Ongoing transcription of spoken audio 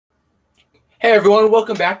Hey everyone,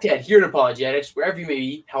 welcome back to Adherent Apologetics, wherever you may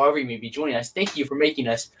be, however you may be joining us. Thank you for making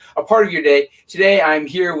us a part of your day. Today I'm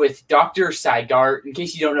here with Dr. Sai Gart. In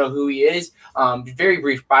case you don't know who he is, very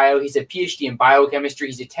brief bio. He's a PhD in biochemistry.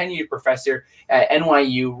 He's a tenured professor at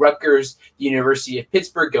NYU, Rutgers, the University of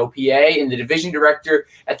Pittsburgh, go PA, and the division director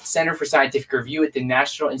at the Center for Scientific Review at the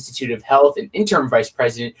National Institute of Health and interim vice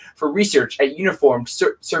president for research at Uniformed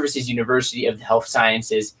Services University of the Health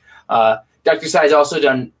Sciences. Dr. Sai has also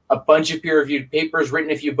done a bunch of peer-reviewed papers,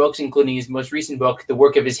 written a few books, including his most recent book, The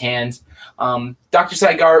Work of His Hands. Dr.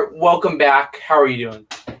 Sai Gart, welcome back. How are you doing?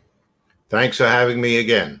 Thanks for having me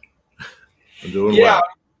again. I'm doing well.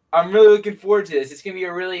 I'm really looking forward to this. It's going to be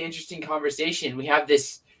a really interesting conversation. We have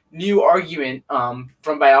this new argument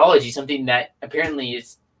from biology, something that apparently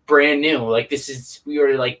is brand new. We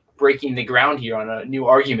are like breaking the ground here on a new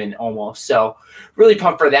argument almost. So really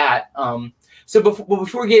pumped for that. So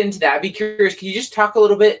before we get into that, I'd be curious, can you just talk a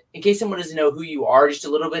little bit, in case someone doesn't know who you are, just a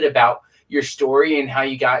little bit about your story and how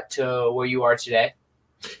you got to where you are today?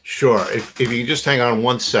 Sure. If you can just hang on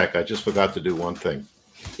one sec, I just forgot to do one thing.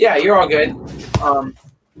 Yeah, you're all good.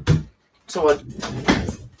 So what?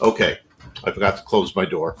 Okay. I forgot to close my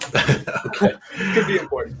door. Okay. Could be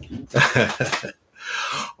important.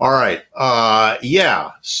 All right.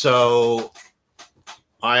 So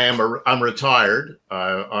I'm retired.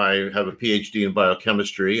 I have a PhD in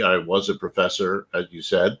biochemistry. I was a professor, as you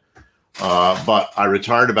said, but I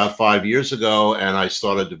retired about 5 years ago, and I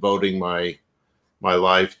started devoting my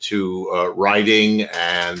life to writing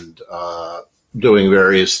and doing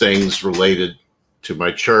various things related to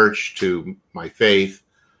my church, to my faith,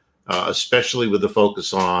 especially with the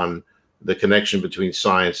focus on the connection between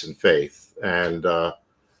science and faith. And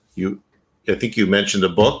I think you mentioned a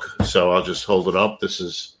book, so I'll just hold it up. This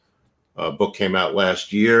is a book came out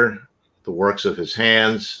last year, The Works of His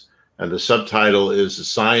Hands, and the subtitle is The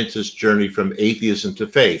Scientist's Journey from Atheism to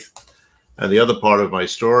Faith. And the other part of my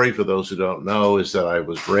story, for those who don't know, is that I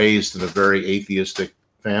was raised in a very atheistic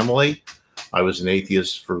family. I was an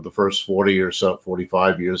atheist for the first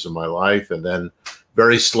 45 years of my life, and then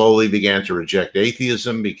very slowly began to reject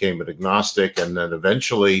atheism, became an agnostic, and then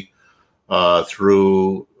eventually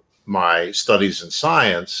through my studies in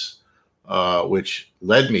science, which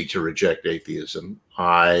led me to reject atheism,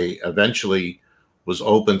 I eventually was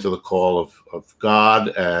open to the call of God,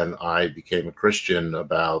 and I became a Christian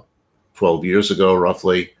about 12 years ago,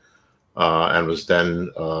 roughly, and was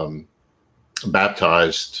then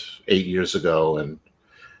baptized 8 years ago. And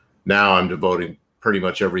now I'm devoting pretty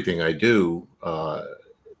much everything I do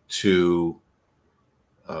to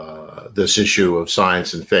this issue of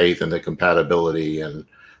science and faith and the compatibility. And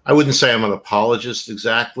I wouldn't say I'm an apologist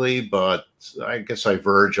exactly, but I guess I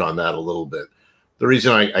verge on that a little bit. The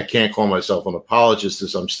reason I can't call myself an apologist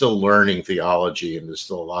is I'm still learning theology, and there's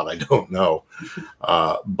still a lot I don't know.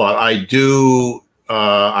 But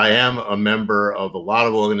I am a member of a lot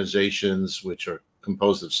of organizations which are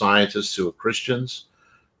composed of scientists who are Christians.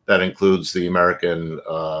 That includes the American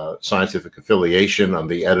Scientific Affiliation. I'm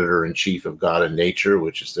the editor-in-chief of God and Nature,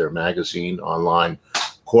 which is their magazine, online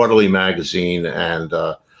quarterly magazine, and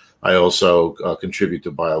I also contribute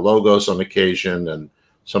to BioLogos on occasion and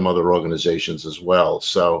some other organizations as well.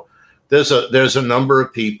 So there's a number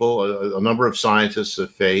of people, a number of scientists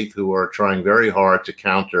of faith who are trying very hard to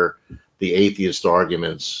counter the atheist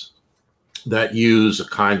arguments that use a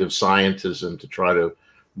kind of scientism to try to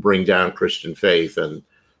bring down Christian faith. And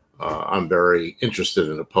I'm very interested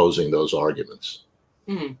in opposing those arguments.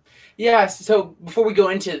 Mm. Yeah, so before we go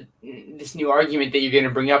into this new argument that you're going to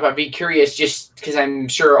bring up, I'd be curious, just because I'm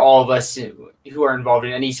sure all of us who are involved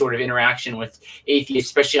in any sort of interaction with atheists,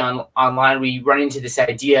 especially online, we run into this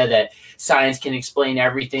idea that science can explain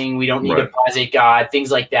everything. We don't need to posit God, things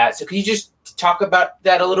like that. So can you just talk about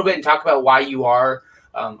that a little bit and talk about why you are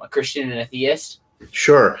a Christian and a theist?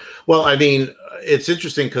 Sure. Well, I mean, it's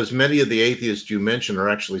interesting because many of the atheists you mentioned are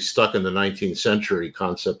actually stuck in the 19th century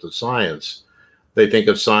concept of science. They think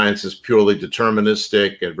of science as purely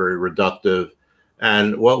deterministic and very reductive.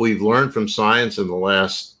 And what we've learned from science in the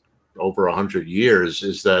last over 100 years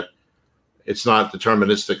is that it's not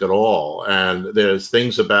deterministic at all. And there's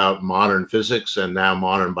things about modern physics and now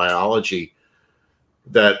modern biology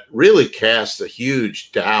that really cast a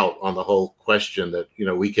huge doubt on the whole question that,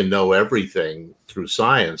 we can know everything through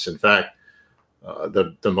science. In fact,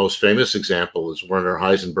 the most famous example is Werner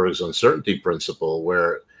Heisenberg's uncertainty principle,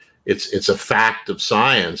 where it's a fact of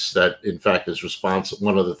science that, in fact, is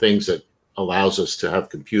one of the things that allows us to have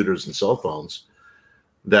computers and cell phones,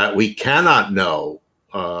 that we cannot know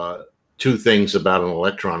two things about an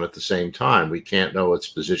electron at the same time. We can't know its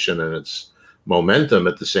position and its momentum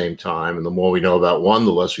at the same time. And the more we know about one,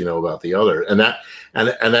 the less we know about the other. And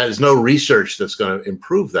that is no research that's going to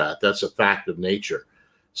improve that. That's a fact of nature.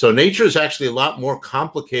 So nature is actually a lot more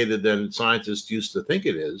complicated than scientists used to think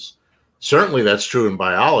it is. Certainly that's true in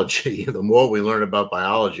biology. The more we learn about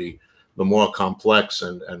biology, the more complex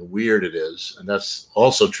and weird it is. And that's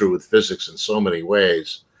also true with physics in so many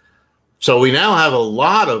ways. So we now have a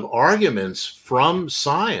lot of arguments from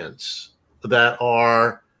science that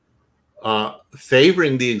are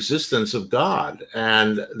favoring the existence of God.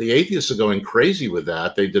 And the atheists are going crazy with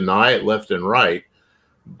that. They deny it left and right,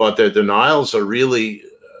 but their denials are really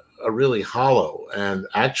hollow. And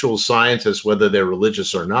actual scientists, whether they're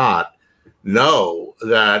religious or not, know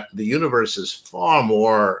that the universe is far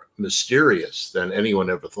more mysterious than anyone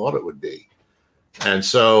ever thought it would be. And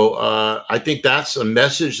so I think that's a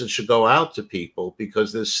message that should go out to people,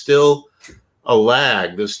 because there's still a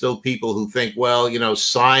lag. There's still people who think, well,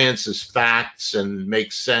 science is facts and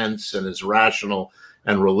makes sense and is rational,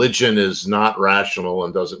 and religion is not rational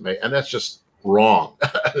and doesn't make, and that's just wrong.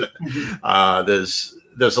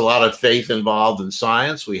 There's a lot of faith involved in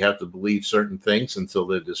science. We have to believe certain things until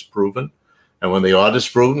they're disproven. And when they are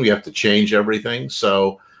disproven, we have to change everything.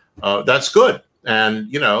 So that's good.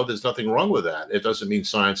 And, there's nothing wrong with that. It doesn't mean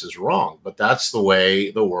science is wrong, but that's the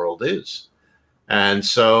way the world is. And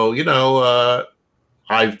so,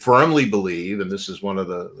 I firmly believe, and this is one of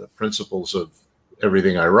the principles of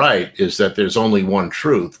everything I write, is that there's only one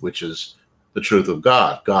truth, which is the truth of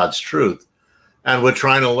God, God's truth. And we're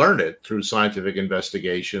trying to learn it through scientific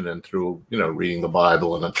investigation and through, reading the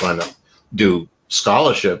Bible, and then trying to do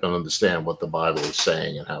scholarship and understand what the Bible is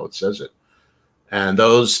saying and how it says it. And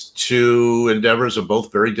those two endeavors are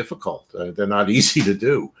both very difficult. They're not easy to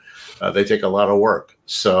do. They take a lot of work.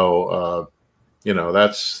 So,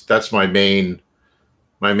 that's my main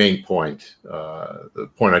point, the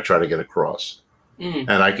point I try to get across.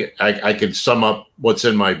 And I can sum up what's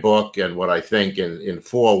in my book and what I think in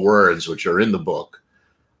 4 words, which are in the book,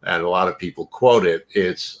 and a lot of people quote it.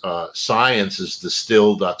 It's science is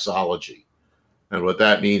distilled doxology. And what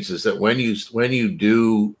that means is that when you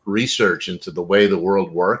do research into the way the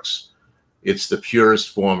world works, it's the purest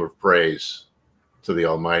form of praise to the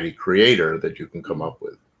Almighty Creator that you can come up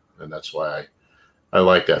with. And that's why I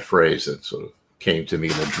like that phrase. That sort of came to me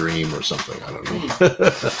in a dream or something. I don't know.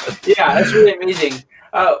 Yeah, that's really amazing.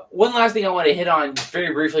 One last thing I want to hit on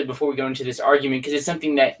very briefly before we go into this argument, because it's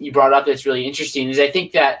something that you brought up that's really interesting, is I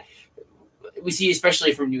think that we see,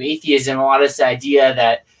 especially from New Atheism, a lot of this idea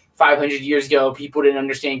that 500 years ago, people didn't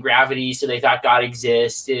understand gravity, so they thought God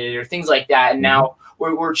existed, or things like that. And now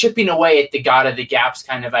we're chipping away at the God of the gaps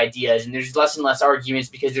kind of ideas, and there's less and less arguments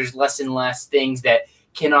because there's less and less things that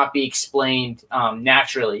cannot be explained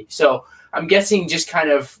naturally. So I'm guessing, just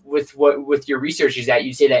kind of with your research, is that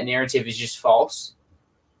you say that narrative is just false.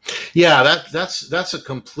 Yeah, that's a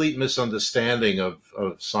complete misunderstanding of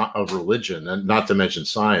religion, and not to mention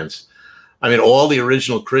science. I mean, all the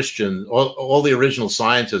original Christians, all the original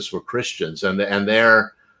scientists were Christians, and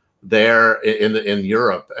they're in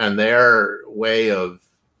Europe, and their way of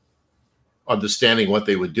understanding what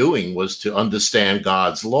they were doing was to understand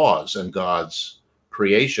God's laws and God's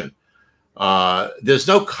creation. There's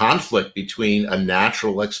no conflict between a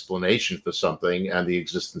natural explanation for something and the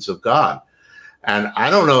existence of God. And I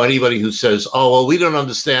don't know anybody who says, "Oh, well, we don't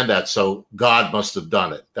understand that, so God must have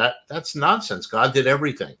done it." That's nonsense. God did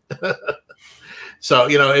everything. So,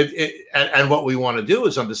 and what we want to do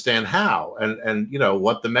is understand how and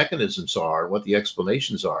what the mechanisms are, what the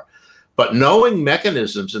explanations are. But knowing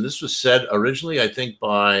mechanisms, and this was said originally, I think,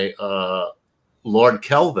 by Lord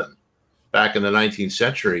Kelvin back in the 19th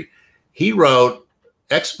century, he wrote,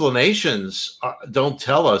 explanations don't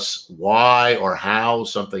tell us why or how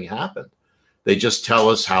something happened. They just tell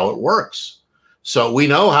us how it works. So we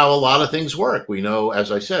know how a lot of things work. We know,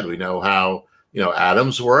 as I said, we know how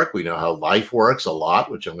atoms work. We know how life works a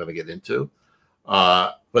lot, which I'm going to get into.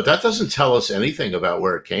 But that doesn't tell us anything about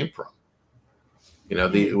where it came from.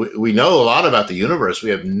 We know a lot about the universe.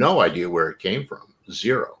 We have no idea where it came from.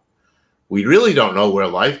 Zero. We really don't know where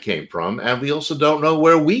life came from. And we also don't know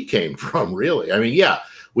where we came from, really. I mean, yeah,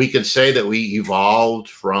 we could say that we evolved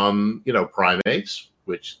from, primates,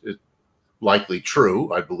 which is likely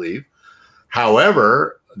true, I believe.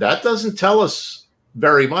 However, that doesn't tell us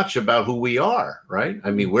very much about who we are, right? I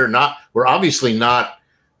mean, we're obviously not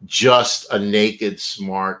just a naked,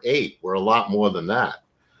 smart ape. We're a lot more than that.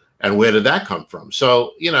 And where did that come from?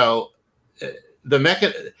 So,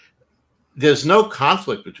 there's no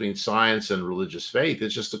conflict between science and religious faith.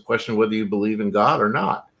 It's just a question of whether you believe in God or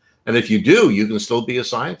not. And if you do, you can still be a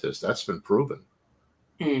scientist. That's been proven.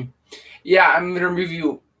 Yeah, I'm going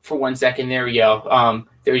to for 1 second. There we go.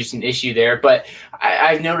 There was just an issue there. But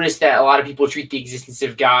I've noticed that a lot of people treat the existence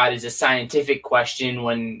of God as a scientific question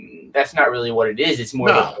when that's not really what it is. It's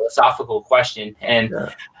more of a philosophical question. And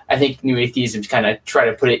I think New Atheism kind of try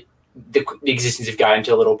to put the existence of God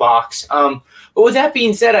into a little box. But with that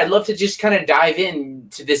being said, I'd love to just kind of dive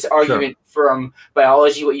into this argument from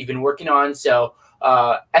biology, what you've been working on. So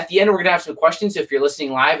at the end, we're going to have some questions. So if you're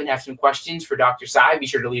listening live and have some questions for Dr. Tsai, be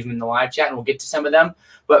sure to leave them in the live chat and we'll get to some of them.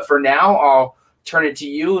 But for now, I'll turn it to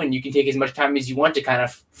you and you can take as much time as you want to kind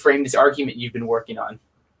of frame this argument you've been working on.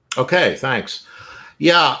 Okay, thanks.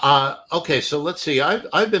 Yeah. Okay. So let's see.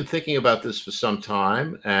 I've been thinking about this for some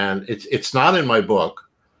time, and it's not in my book.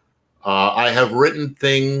 I have written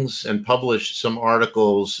things and published some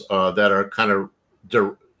articles that are kind of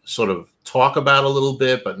sort of talk about a little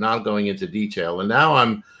bit, but not going into detail. And now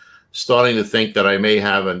I'm starting to think that I may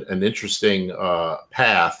have an interesting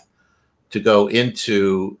path to go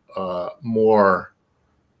into more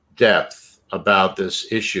depth about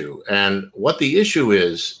this issue. And what the issue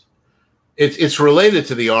is, it's related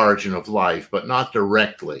to the origin of life, but not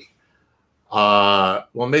directly. Well,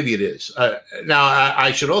 maybe it is. Now,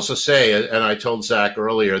 I should also say, and I told Zach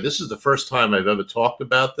earlier, this is the first time I've ever talked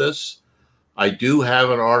about this. I do have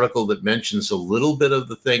an article that mentions a little bit of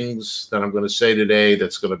the things that I'm going to say today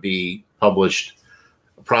that's going to be published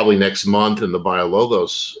probably next month in the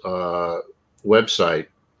BioLogos website.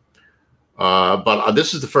 But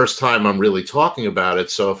this is the first time I'm really talking about it.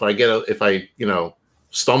 So if I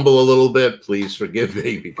stumble a little bit, please forgive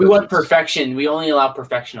me. Because we want perfection. We only allow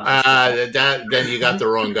perfection on this. Then you got the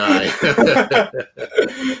wrong guy.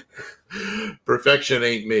 Perfection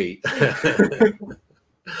ain't me.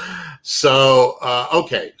 So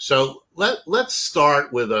okay. So let's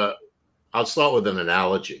start with I'll start with an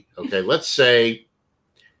analogy. Okay. Let's say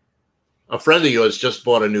a friend of yours just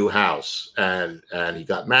bought a new house and he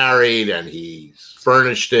got married and he's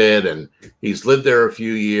furnished it and he's lived there a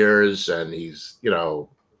few years and he's, you've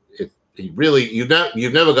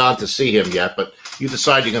never gone to see him yet, but you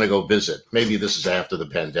decide you're going to go visit. Maybe this is after the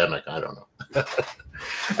pandemic. I don't know.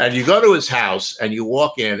 And you go to his house and you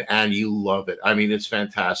walk in and you love it. I mean, it's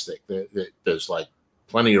fantastic. There's like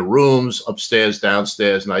plenty of rooms upstairs,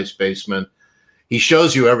 downstairs, nice basement. He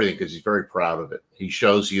shows you everything because he's very proud of it. He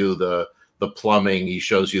shows you the plumbing. He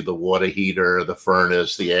shows you the water heater, the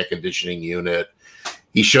furnace, the air conditioning unit.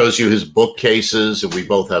 He shows you his bookcases, and we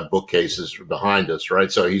both have bookcases behind us,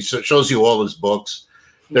 right? So he shows you all his books.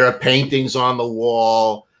 There are paintings on the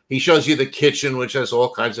wall. He shows you the kitchen, which has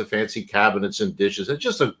all kinds of fancy cabinets and dishes. It's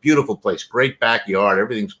just a beautiful place, great backyard.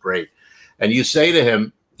 Everything's great. And you say to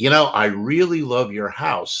him, I really love your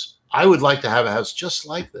house. I would like to have a house just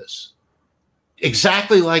like this.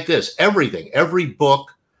 Exactly like this. Everything, every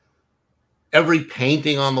book, every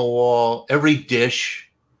painting on the wall, every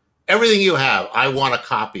dish, everything you have, I want a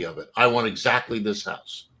copy of it. I want exactly this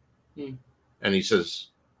house. And he says,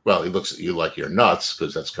 well, he looks at you like you're nuts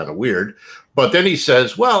because that's kind of weird. But then he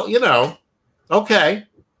says, well, okay,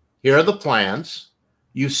 here are the plans.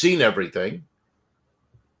 You've seen everything.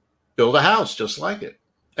 Build a house just like it.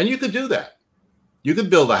 And you could do that. You could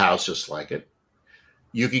build a house just like it.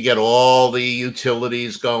 You could get all the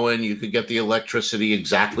utilities going. You could get the electricity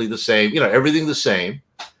exactly the same, everything the same.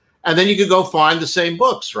 And then you could go find the same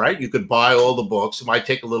books, right? You could buy all the books. It might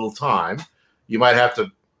take a little time. You might have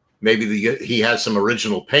to, maybe he has some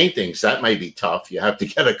original paintings. That might be tough. You have to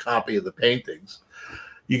get a copy of the paintings.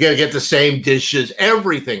 You got to get the same dishes,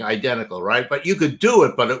 everything identical, right? But you could do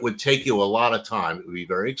it, but it would take you a lot of time. It would be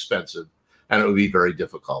very expensive and it would be very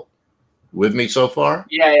difficult. With me so far?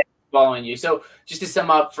 Yeah. Following you. So just to sum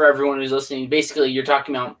up for everyone who's listening, basically you're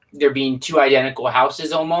talking about there being two identical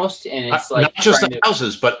houses almost, and it's like not just the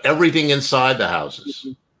houses, but everything inside the houses.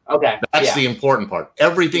 Okay. That's the important part.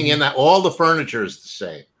 Everything in that, all the furniture is the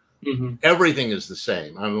same. Everything is the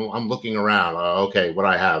same. I'm looking around. Okay, what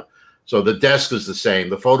I have. So the desk is the same.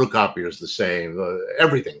 The photocopier is the same.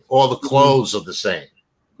 Everything. All the clothes are the same.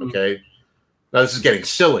 Okay. Now this is getting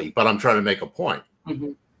silly, but I'm trying to make a point.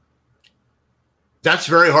 That's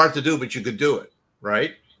very hard to do, but you could do it,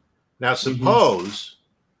 right? Now, suppose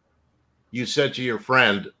you said to your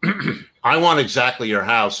friend, I want exactly your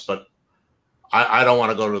house, but I don't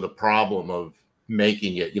want to go to the problem of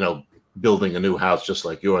making it, building a new house just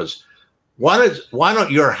like yours. Why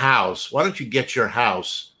don't you get your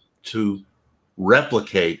house to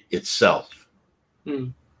replicate itself?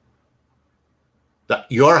 That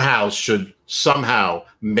your house should somehow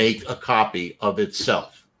make a copy of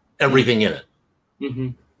itself, everything in it.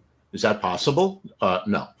 Is that possible?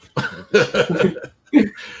 No.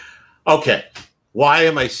 Okay. Why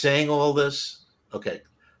am I saying all this? Okay.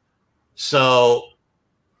 So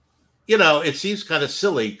you know, it seems kind of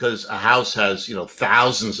silly because a house has, you know,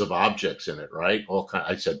 thousands of objects in it, right? All kind.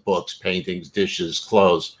 I said books, paintings, dishes,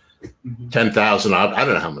 clothes, 10,000. I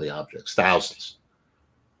don't know how many objects, thousands.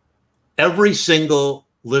 Every single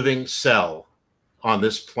living cell on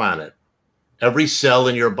this planet, every cell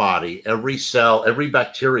in your body, every cell, every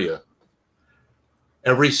bacteria,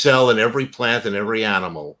 every cell in every plant and every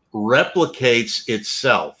animal replicates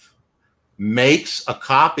itself, makes a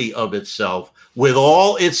copy of itself with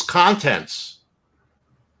all its contents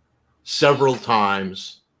several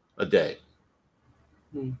times a day.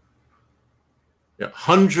 You know,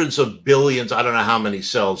 hundreds of billions, I don't know how many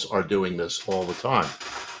cells are doing this all the time.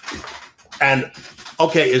 And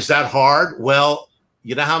okay, is that hard? Well,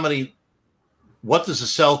 you know what does a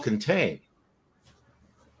cell contain?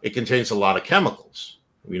 It contains a lot of chemicals.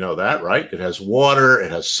 We know that, right? It has water,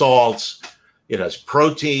 it has salts, it has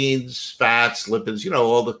proteins, fats, lipids, you know,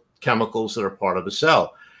 all the chemicals that are part of a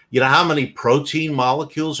cell. You know how many protein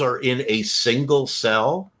molecules are in a single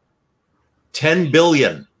cell? 10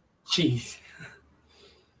 billion. Jeez.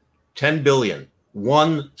 10 billion.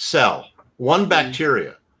 One cell, one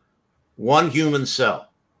bacteria, one human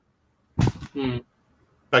cell.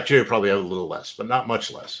 Bacteria probably have a little less, but not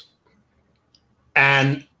much less.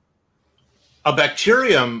 And a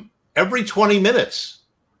bacterium every 20 minutes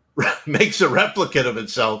makes a replicate of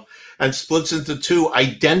itself and splits into two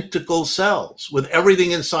identical cells with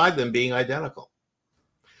everything inside them being identical.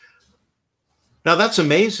 Now that's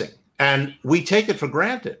amazing. And we take it for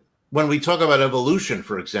granted. When we talk about evolution,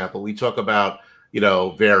 for example, we talk about, you know,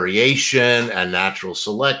 variation and natural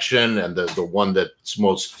selection, and the one that's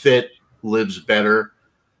most fit lives better.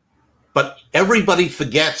 But everybody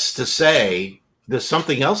forgets to say there's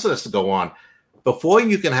something else that has to go on. Before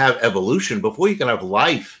you can have evolution, before you can have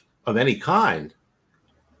life of any kind,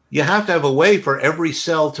 you have to have a way for every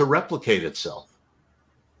cell to replicate itself.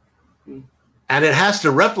 And it has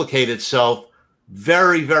to replicate itself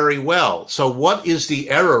very, very well. So what is the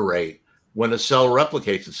error rate when a cell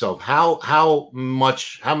replicates itself? How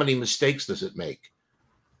many mistakes does it make?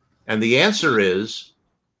 And the answer is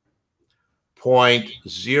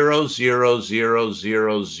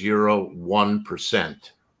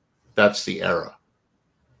 0.000001%. That's the error.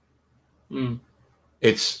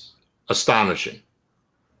 It's astonishing.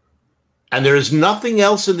 And there is nothing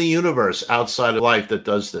else in the universe outside of life that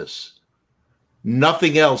does this.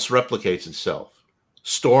 Nothing else replicates itself.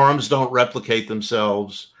 Storms don't replicate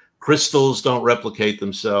themselves. Crystals don't replicate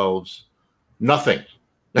themselves. Nothing.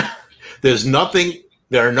 There's nothing.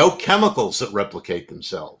 There are no chemicals that replicate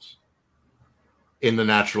themselves in the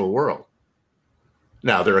natural world.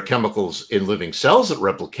 Now, there are chemicals in living cells that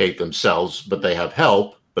replicate themselves, but they have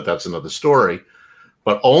help, but that's another story.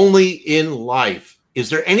 But only in life is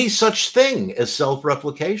there any such thing as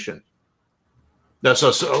self-replication. Now,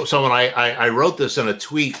 so when I wrote this in a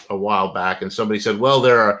tweet a while back, and somebody said, well,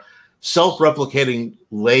 there are self-replicating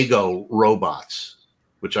Lego robots,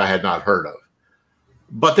 which I had not heard of.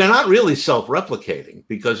 But they're not really self-replicating,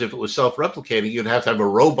 because if it was self-replicating, you'd have to have a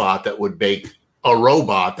robot that would make a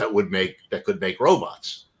robot that could make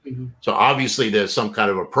robots. So obviously there's some kind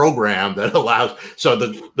of a program that allows, so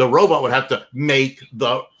the robot would have to make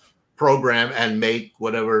the program and make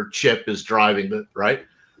whatever chip is driving it, right?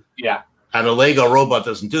 Yeah. And a Lego robot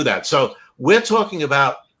doesn't do that. So we're talking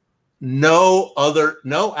about no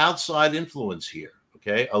outside influence here,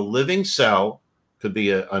 okay? A living cell could be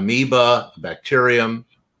an amoeba, a bacterium,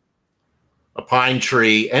 a pine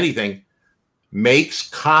tree, anything, makes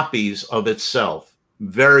copies of itself,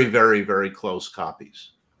 very, very, very close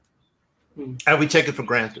copies. And we take it for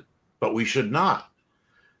granted, but we should not.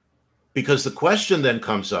 Because the question then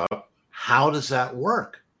comes up, how does that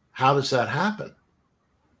work? How does that happen?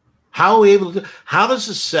 How are we able to, how does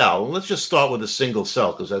a cell, let's just start with a single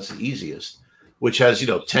cell because that's the easiest, which has,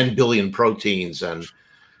 10 billion proteins and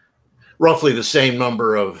roughly the same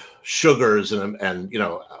number of sugars and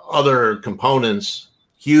other components,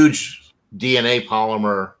 huge DNA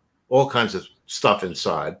polymer, all kinds of stuff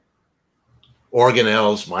inside,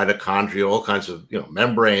 organelles, mitochondria, all kinds of,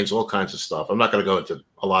 membranes, all kinds of stuff. I'm not going to go into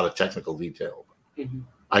a lot of technical detail.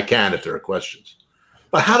 I can if there are questions.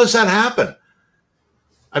 But how does that happen?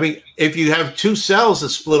 I mean, if you have two cells that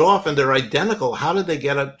split off and they're identical, how did they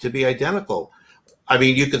get up to be identical? I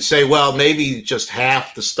mean, you could say, well, maybe just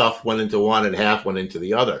half the stuff went into one and half went into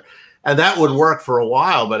the other. And that would work for a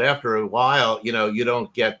while, but after a while, you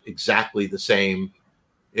don't get exactly the same.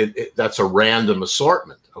 That's a random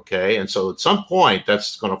assortment, okay? And so at some point,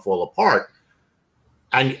 that's going to fall apart.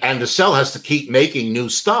 And the cell has to keep making new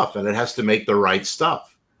stuff, and it has to make the right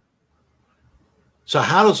stuff. So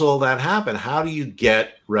how does all that happen? How do you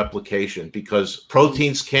get replication? Because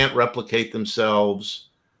proteins can't replicate themselves.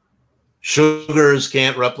 Sugars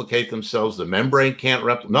can't replicate themselves. The membrane can't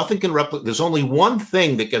replicate. Nothing can replicate. There's only one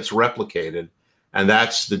thing that gets replicated, and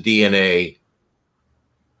that's the DNA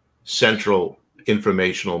central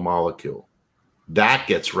informational molecule. That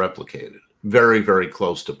gets replicated. Very, very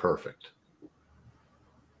close to perfect.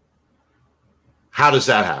 How does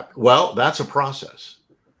that happen? Well, that's a process.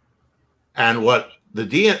 And what the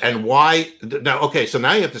DNA and why now, okay, so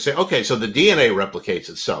now you have to say, okay, so the DNA replicates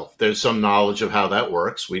itself. There's some knowledge of how that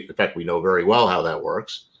works. In fact, we know very well how that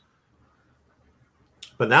works.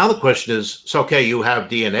 But now the question is, so okay, you have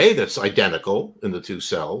DNA that's identical in the two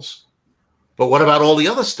cells, but what about all the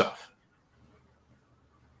other stuff?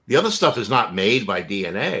 The other stuff is not made by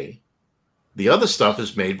DNA. The other stuff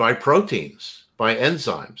is made by proteins, by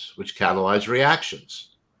enzymes, which catalyze reactions.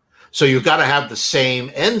 So you've got to have the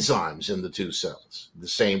same enzymes in the two cells, the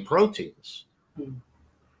same proteins.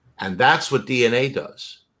 And that's what DNA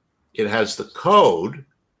does. It has the code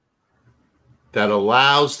that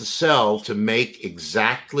allows the cell to make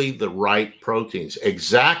exactly the right proteins,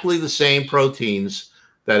 exactly the same proteins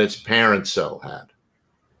that its parent cell had.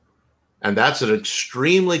 And that's an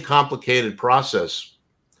extremely complicated process,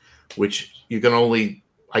 which you can only,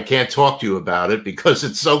 I can't talk to you about it because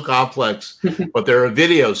it's so complex, but there are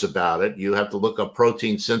videos about it. You have to look up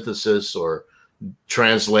protein synthesis or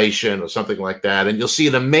translation or something like that, and you'll see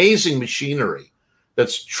an amazing machinery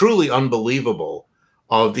that's truly unbelievable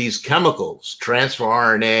of these chemicals, transfer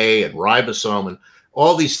RNA and ribosome, and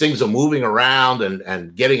all these things are moving around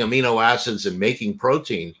and getting amino acids and making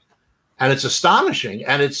protein. And it's astonishing.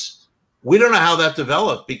 And we don't know how that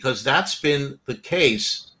developed because that's been the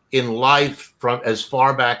case in life from as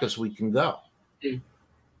far back as we can go.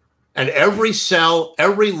 And every cell,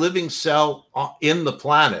 every living cell on the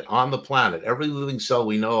planet, every living cell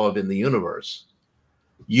we know of in the universe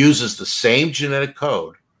uses the same genetic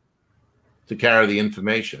code to carry the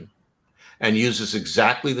information and uses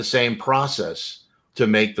exactly the same process to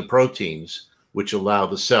make the proteins which allow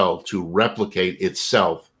the cell to replicate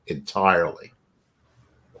itself entirely.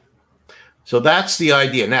 So that's the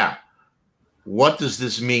idea. Now, what does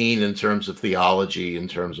this mean in terms of theology, in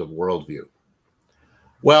terms of worldview?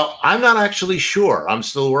 Well, I'm not actually sure. I'm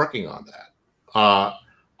still working on that.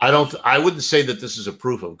 I wouldn't say that this is a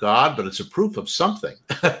proof of God, but it's a proof of something.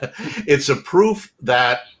 It's a proof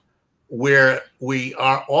that where we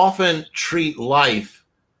are often treat life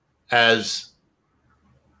as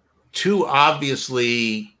too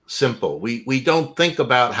obviously simple. We don't think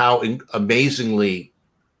about how amazingly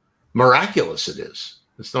miraculous it is.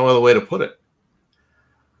 There's no other way to put it.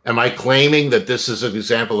 Am I claiming that this is an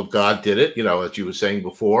example of God did it? You know, as you were saying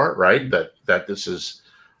before, right? That this is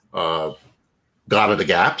God of the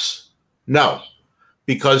gaps? No,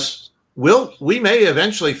 because we may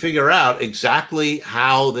eventually figure out exactly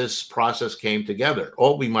how this process came together,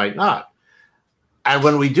 or we might not. And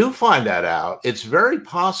when we do find that out, it's very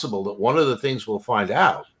possible that one of the things we'll find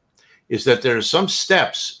out is that there are some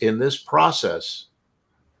steps in this process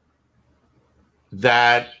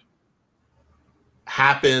that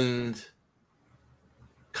happened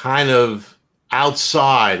kind of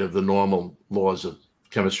outside of the normal laws of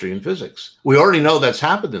chemistry and physics. We already know that's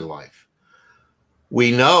happened in life.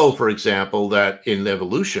 We know, for example, that in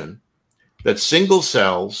evolution, that single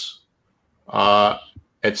cells, at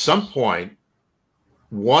some point,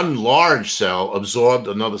 one large cell absorbed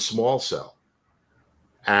another small cell.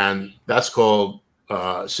 And that's called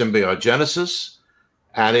symbiogenesis.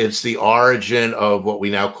 And it's the origin of what we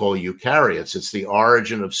now call eukaryotes. It's the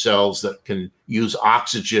origin of cells that can use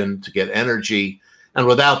oxygen to get energy. And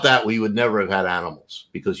without that, we would never have had animals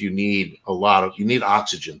because you need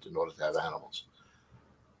oxygen in order to have animals.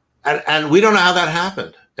 And we don't know how that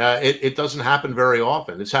happened. It doesn't happen very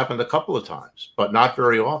often. It's happened a couple of times, but not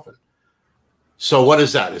very often. So what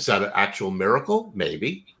is that? Is that an actual miracle?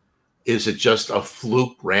 Maybe. Is it just a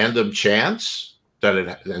fluke, random chance?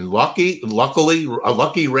 Luckily, a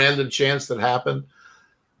lucky random chance that happened.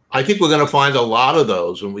 I think we're going to find a lot of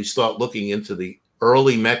those when we start looking into the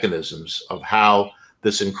early mechanisms of how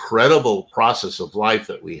this incredible process of life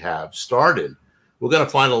that we have started. We're going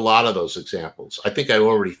to find a lot of those examples. I think I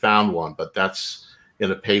already found one, but that's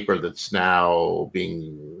in a paper that's now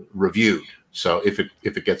being reviewed. So if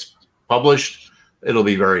it gets published, it'll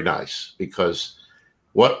be very nice because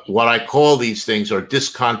what I call these things are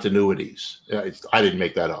discontinuities. I didn't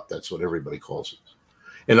make that up. That's what everybody calls it.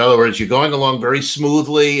 In other words, you're going along very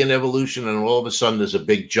smoothly in evolution, and all of a sudden there's a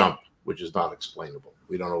big jump, which is not explainable.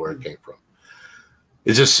 We don't know where it came from.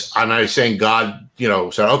 Is this, am I saying God,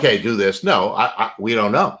 said, okay, do this? No, we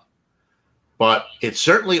don't know. but it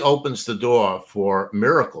certainly opens the door for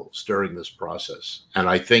miracles during this process. And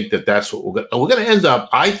I think that that's what we're going to end up.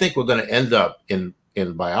 I think we're going to end up in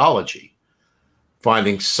biology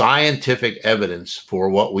finding scientific evidence for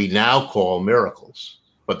what we now call miracles.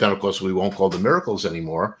 But then, of course, we won't call them miracles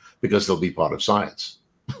anymore because they'll be part of science.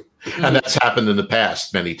 And that's happened in the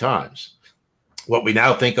past many times. What we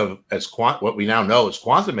now think of as what we now know as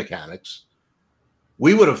quantum mechanics,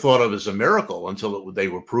 we would have thought of as a miracle until they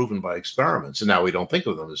were proven by experiments. And now we don't think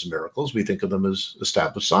of them as miracles. We think of them as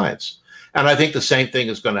established science. And I think the same thing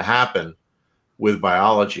is going to happen with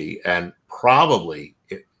biology. And probably,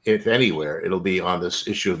 if anywhere, it'll be on this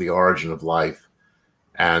issue of the origin of life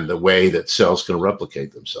and the way that cells can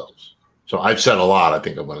replicate themselves. So I've said a lot. I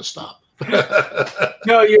think I'm going to stop.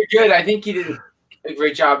 No, you're good. I think you did a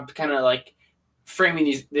great job kind of like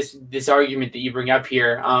framing this argument that you bring up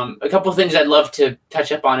here. A couple of things I'd love to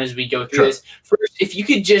touch up on as we go through this. First, if you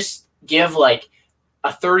could just give like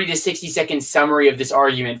a 30 to 60 second summary of this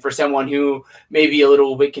argument for someone who may be a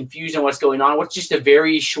little bit confused on what's going on. What's just a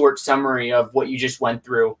very short summary of what you just went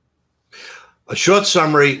through? A short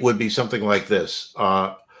summary would be something like this.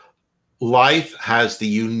 Life has the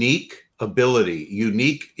unique ability,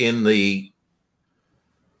 unique in the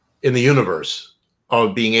universe,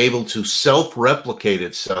 of being able to self-replicate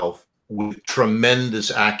itself with tremendous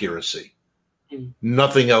accuracy.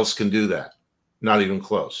 Nothing else can do that, not even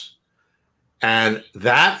close. And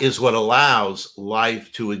that is what allows life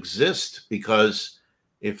to exist, because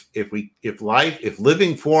if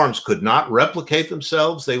living forms could not replicate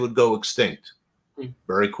themselves, they would go extinct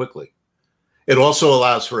very quickly. It also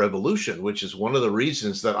allows for evolution, which is one of the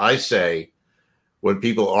reasons that I say, when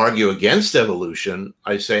people argue against evolution,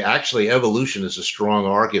 I say, actually, evolution is a strong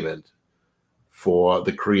argument for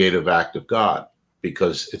the creative act of God,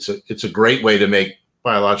 because it's a great way to make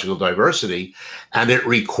biological diversity. And it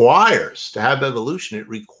requires, to have evolution, it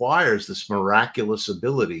requires this miraculous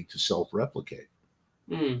ability to self-replicate.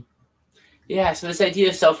 Yeah, so this idea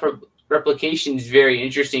of self-replication is very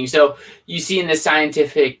interesting. So you see in the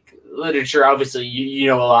scientific literature, obviously, you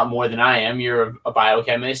know a lot more than I am. You're a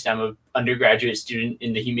biochemist. I'm an undergraduate student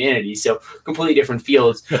in the humanities, so completely different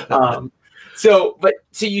fields. So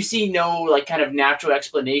you see no like kind of natural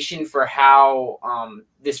explanation for how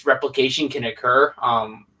this replication can occur.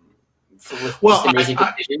 I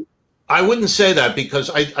wouldn't say that, because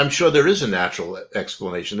I'm sure there is a natural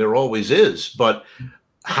explanation. There always is, but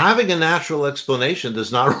having a natural explanation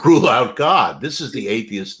does not rule out God. This is the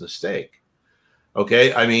atheist mistake.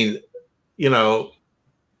 Okay, I mean,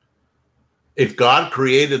 if God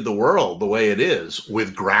created the world the way it is,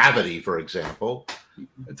 with gravity, for example,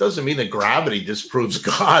 it doesn't mean that gravity disproves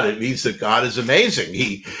God. It means that God is amazing.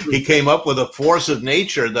 He came up with a force of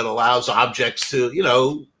nature that allows objects to,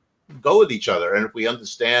 go with each other. And if we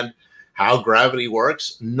understand how gravity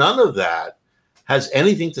works, none of that has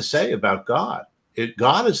anything to say about God.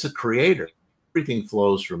 God is the creator. Everything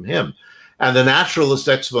flows from him. And the naturalist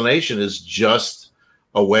explanation is just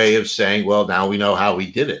a way of saying, well, now we know how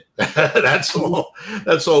he did it. That's all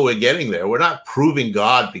we're getting there. We're not proving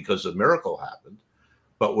God because a miracle happened,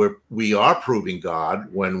 but we are proving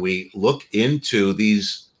God when we look into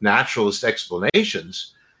these naturalist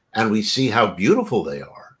explanations and we see how beautiful they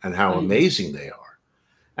are and how amazing they are.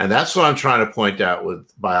 And that's what I'm trying to point out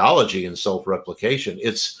with biology and self-replication.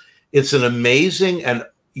 It's an amazing, and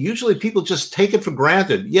usually people just take it for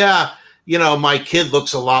granted. Yeah, my kid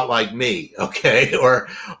looks a lot like me, okay? Or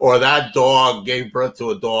that dog gave birth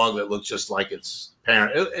to a dog that looks just like its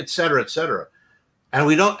parent, et cetera, et cetera. And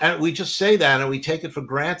we just say that and we take it for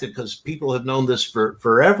granted because people have known this for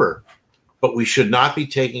forever. But we should not be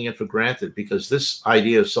taking it for granted, because this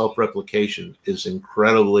idea of self-replication is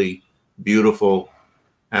incredibly beautiful,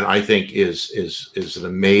 and I think is an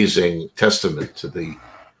amazing testament to the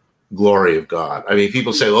glory of God. I mean,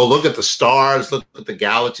 people say, oh, look at the stars, look at the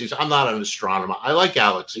galaxies. I'm not an astronomer. I like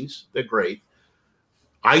galaxies. They're great.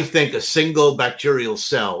 I think a single bacterial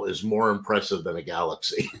cell is more impressive than a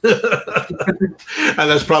galaxy. And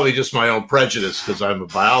that's probably just my own prejudice because I'm a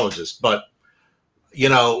biologist. But,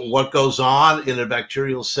 what goes on in a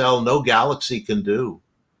bacterial cell, no galaxy can do.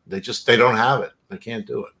 They don't have it. They can't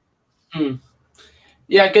do it.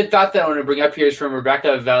 Yeah, a good thought that I want to bring up here is from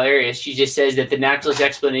Rebecca Valerius. She just says that the naturalist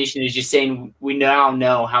explanation is just saying we now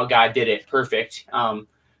know how God did it. Perfect. So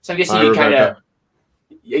I'm guessing you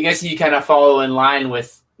kind of follow in line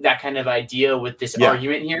with that kind of idea with this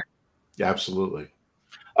argument here. Yeah, absolutely.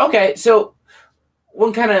 Okay, so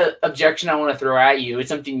one kind of objection I want to throw at you, it's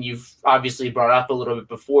something you've obviously brought up a little bit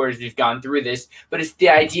before as we've gone through this, but it's the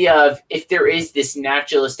idea of if there is this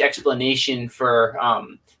naturalist explanation for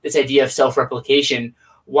this idea of self-replication,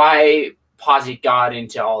 why posit God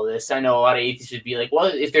into all this. I know a lot of atheists would be like, well,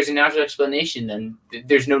 if there's a natural explanation, then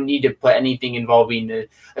there's no need to put anything involving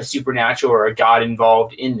a supernatural or a God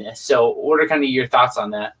involved in this. So what are kind of your thoughts on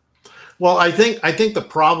that? Well, I think the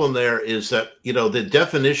problem there is that, you know, the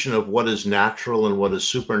definition of what is natural and what is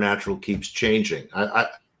supernatural keeps changing. And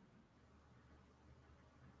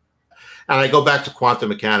I go back to quantum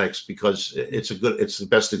mechanics because it's the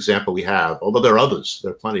best example we have. Although there are others,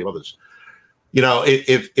 there are plenty of others. You know,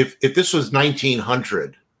 if this was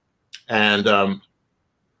 1900, and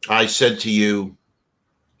I said to you,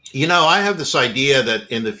 you know, I have this idea that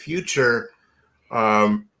in the future,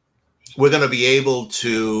 we're going to be able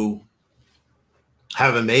to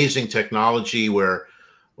have amazing technology where,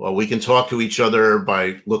 well, we can talk to each other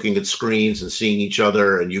by looking at screens and seeing each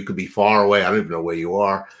other, and you could be far away. I don't even know where you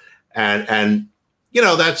are. And you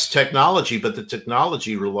know, that's technology, but the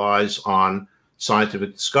technology relies on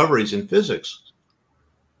scientific discoveries in physics.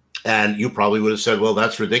 And you probably would have said, well,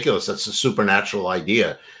 that's ridiculous. That's a supernatural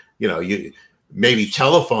idea. You know, maybe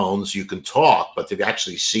telephones, you can talk, but to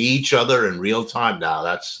actually see each other in real time, now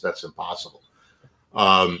that's impossible.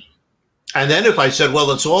 And then if I said,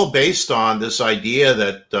 well, it's all based on this idea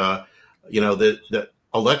that, you know, that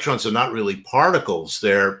electrons are not really particles,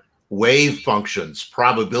 they're wave functions,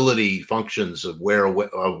 probability functions of where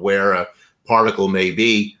a particle may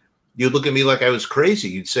be, you'd look at me like I was crazy.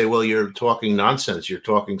 You'd say, well, you're talking nonsense. You're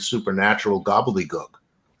talking supernatural gobbledygook.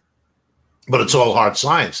 But it's all hard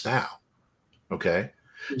science now. Okay.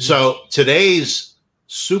 Mm-hmm. So today's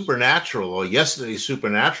supernatural, or yesterday's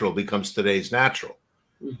supernatural, becomes today's natural.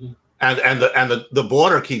 Mm-hmm. And the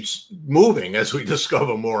border keeps moving as we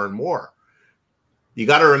discover more and more. You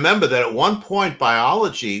got to remember that at one point,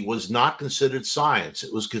 biology was not considered science.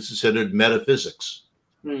 It was considered metaphysics.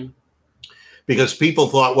 Mm. Because people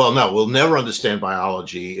thought, well, no, we'll never understand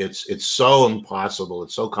biology. It's so impossible.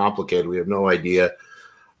 It's so complicated. We have no idea.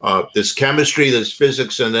 There's chemistry, there's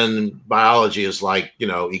physics, and then biology is like, you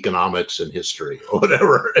know, economics and history or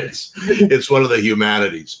whatever. It's one of the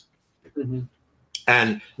humanities. Mm-hmm.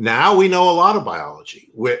 And now we know a lot of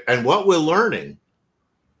biology. And what we're learning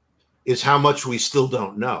is how much we still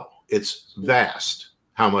don't know. It's vast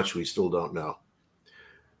how much we still don't know.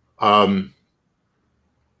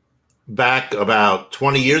 Back about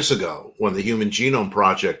 20 years ago, when the Human Genome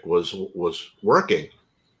Project was working,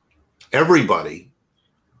 everybody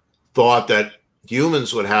thought that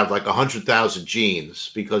humans would have like 100,000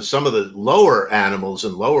 genes because some of the lower animals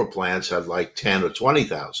and lower plants had like 10 or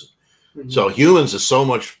 20,000. Mm-hmm. So humans are so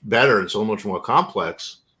much better and so much more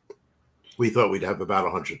complex. We thought we'd have about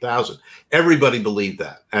 100,000. Everybody believed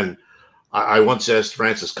that. And I once asked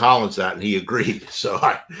Francis Collins that, and he agreed. So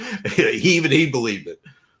he believed it.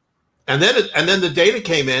 And then the data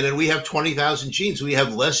came in, and we have 20,000 genes. We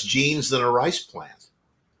have less genes than a rice plant.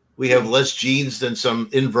 We have less genes than some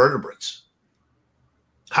invertebrates.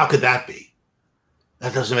 How could that be?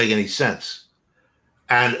 That doesn't make any sense.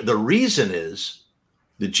 And the reason is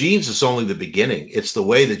the genes is only the beginning. It's the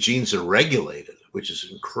way the genes are regulated, which is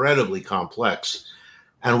incredibly complex.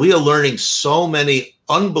 And we are learning so many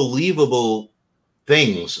unbelievable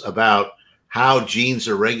things about how genes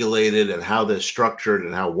are regulated and how they're structured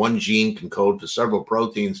and how one gene can code for several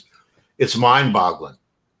proteins. It's mind-boggling.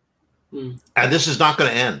 Mm. And this is not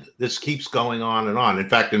going to end. This keeps going on and on. In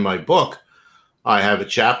fact, in my book, I have a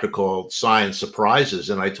chapter called Science Surprises,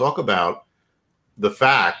 and I talk about the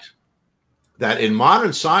fact that in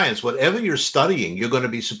modern science, whatever you're studying, you're going to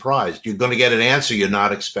be surprised. You're going to get an answer you're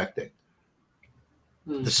not expecting.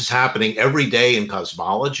 Hmm. This is happening every day in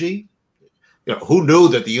cosmology. You know, who knew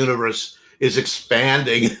that the universe is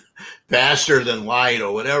expanding faster than light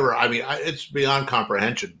or whatever? I mean, it's beyond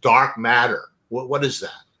comprehension. Dark matter. What is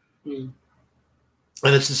that? Hmm.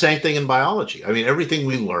 And it's the same thing in biology. I mean, everything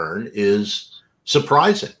we learn is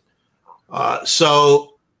surprising.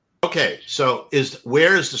 Okay, so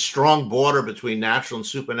where is the strong border between natural and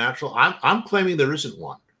supernatural? I'm claiming there isn't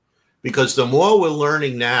one, because the more we're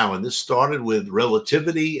learning now, and this started with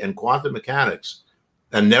relativity and quantum mechanics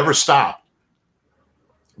and never stopped,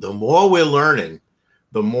 the more we're learning,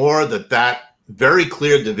 the more that very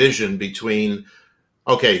clear division between,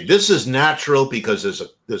 okay, this is natural because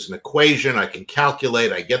there's an equation, I can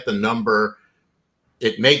calculate, I get the number,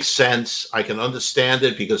 it makes sense, I can understand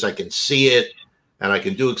it because I can see it, and I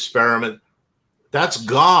can do experiment. That's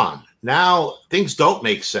gone. Now things don't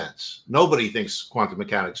make sense. Nobody thinks quantum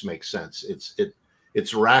mechanics makes sense.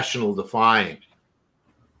 It's rational defying.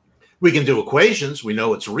 We can do equations. We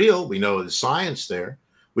know it's real. We know there's science there.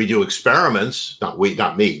 We do experiments. Not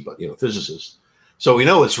me, but physicists. So we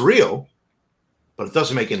know it's real, but it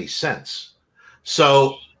doesn't make any sense.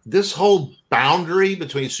 So this whole boundary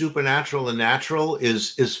between supernatural and natural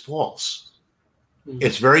is false.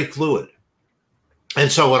 It's very fluid.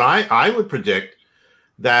 And so what I would predict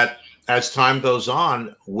that as time goes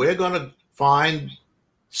on, we're going to find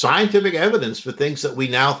scientific evidence for things that we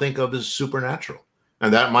now think of as supernatural.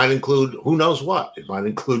 And that might include who knows what. It might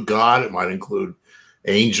include God. It might include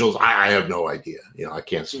angels. I have no idea. You know, I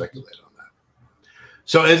can't speculate on that.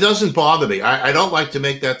 So it doesn't bother me. I don't like to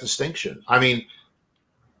make that distinction. I mean,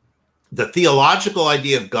 the theological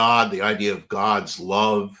idea of God, the idea of God's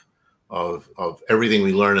love, of everything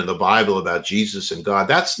we learn in the Bible about Jesus and God,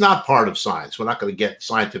 that's not part of science. We're not going to get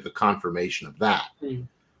scientific confirmation of that,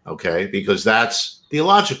 okay? Because that's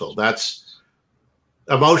theological, that's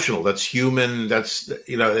emotional, that's human, that's,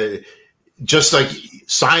 you know, just like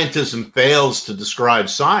scientism fails to describe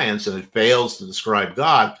science and it fails to describe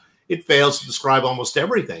God, it fails to describe almost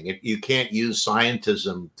everything. If you can't use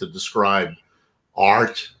scientism to describe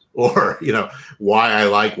art, or, you know, why I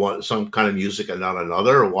like some kind of music and not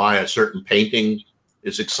another, or why a certain painting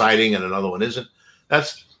is exciting and another one isn't.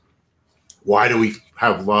 That's why do we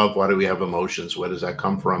have love? Why do we have emotions? Where does that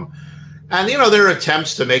come from? And, you know, there are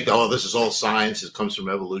attempts to make, oh, this is all science. It comes from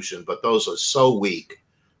evolution. But those are so weak.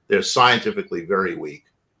 They're scientifically very weak.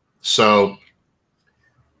 So,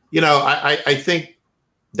 you know, I think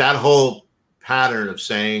that whole pattern of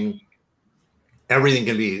saying everything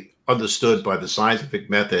can be understood by the scientific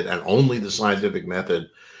method and only the scientific method,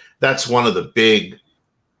 that's one of the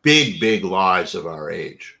big lies of our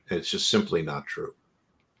age. It's just simply not true.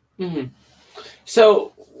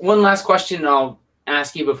 So one last question I'll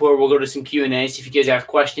ask you before we'll go to some Q&As. If you guys have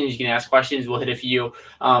questions, you can ask questions. We'll hit a few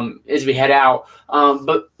as we head out.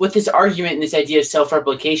 But with this argument and this idea of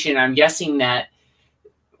self-replication, I'm guessing that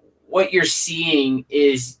what you're seeing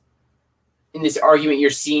is, in this argument, you're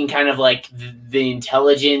seeing kind of like the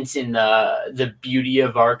intelligence and the beauty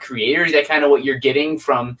of our creator. Is that kind of what you're getting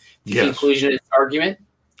from the conclusion of this argument?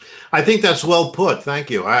 I think that's well put. Thank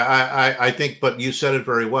you. I think, but you said it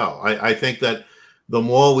very well. I think that the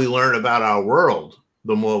more we learn about our world,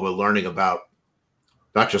 the more we're learning about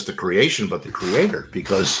not just the creation, but the creator.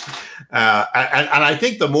 Because, and I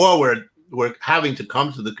think the more we're having to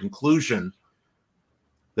come to the conclusion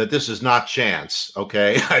that this is not chance,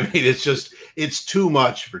 okay? I mean, it's too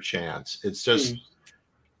much for chance. It's just,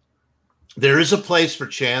 there is a place for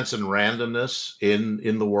chance and randomness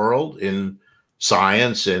in the world, in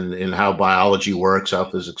science, in how biology works, how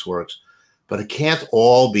physics works, but it can't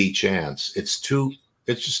all be chance. It's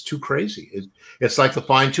just too crazy. It's like the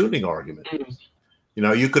fine-tuning argument. You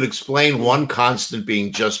know, you could explain one constant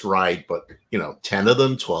being just right, but, you know, 10 of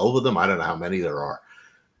them, 12 of them, I don't know how many there are,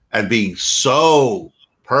 and being so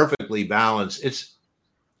perfectly balanced, it's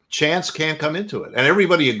chance can't come into it. And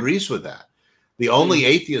everybody agrees with that. The only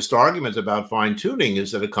atheist argument about fine tuning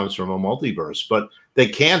is that it comes from a multiverse, but they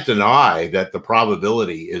can't deny that the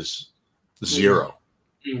probability is zero.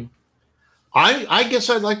 I guess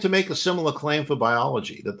I'd like to make a similar claim for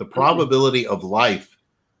biology, that the probability of life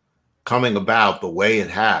coming about the way it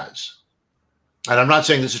has, and I'm not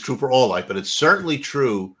saying this is true for all life, but it's certainly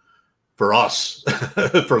true for us,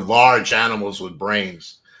 for large animals with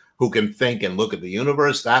brains who can think and look at the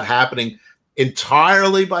universe, that happening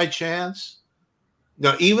entirely by chance.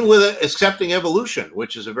 Now, even with accepting evolution,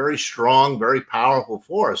 which is a very strong, very powerful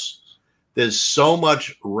force, there's so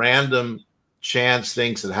much random chance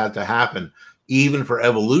things that had to happen, even for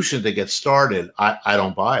evolution to get started. I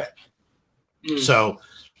don't buy it. So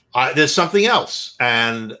there's something else.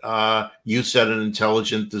 And you said an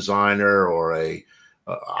intelligent designer, or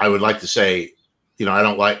I would like to say, you know, I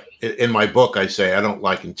don't like, in my book, I say I don't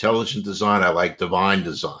like intelligent design. I like divine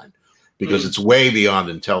design, because it's way beyond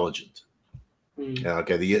intelligent.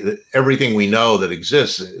 Okay, everything we know that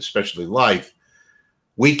exists, especially life,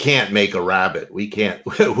 we can't make a rabbit. We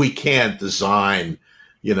can't design,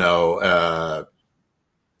 you know,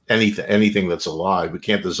 anything that's alive. We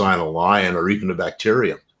can't design a lion or even a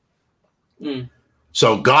bacterium.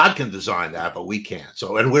 So God can design that, but we can't.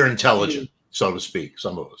 So, and we're intelligent, so to speak.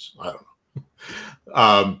 Some of us, I don't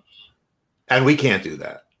know. And we can't do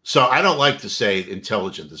that. So I don't like to say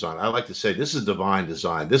intelligent design. I like to say this is divine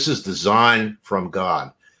design. This is design from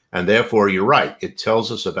God. And therefore, you're right. It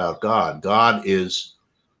tells us about God. God is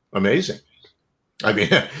amazing. I mean,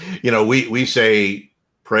 you know, we say,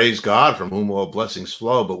 praise God from whom all blessings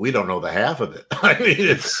flow, but we don't know the half of it. I mean,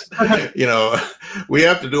 it's, you know, we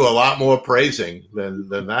have to do a lot more praising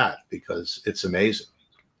than that, because it's amazing.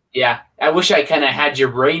 Yeah, I wish I kind of had your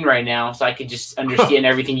brain right now so I could just understand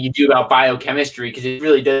everything you do about biochemistry, because it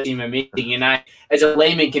really does seem amazing. And I, as a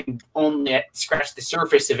layman, can only scratch the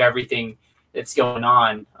surface of everything that's going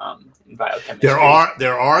on in biochemistry. There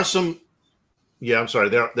are some. Yeah, I'm sorry.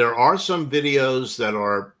 There are some videos that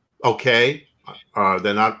are okay.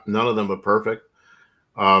 They're not. None of them are perfect.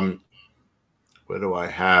 Where do I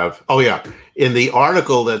have? Oh yeah, in the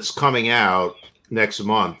article that's coming out next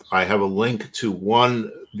month, I have a link to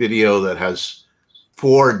one video that has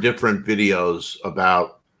 4 different videos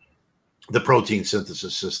about the protein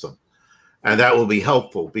synthesis system. And that will be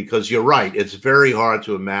helpful, because you're right. It's very hard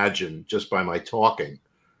to imagine just by my talking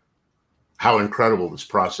how incredible this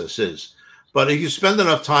process is. But if you spend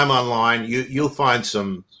enough time online, you'll find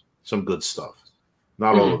some good stuff.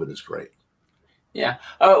 Not all of it is great. Yeah.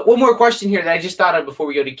 One more question here that I just thought of before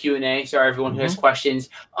we go to Q&A. Sorry, everyone who has questions.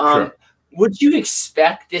 Sure. Would you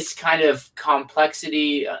expect this kind of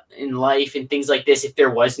complexity in life and things like this if there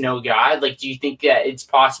was no God? Like, do you think that it's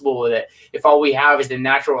possible that if all we have is the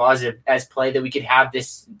natural laws as play, that we could have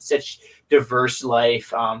this such diverse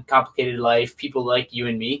life, complicated life, people like you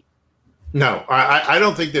and me? No, I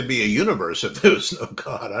don't think there'd be a universe if there was no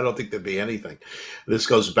God. I don't think there'd be anything. This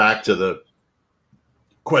goes back to the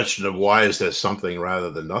question of why is there something rather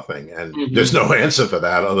than nothing? And there's no answer for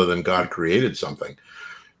that other than God created something.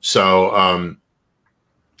 So I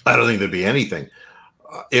don't think there'd be anything.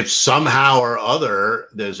 If somehow or other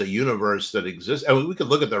there's a universe that exists, and we could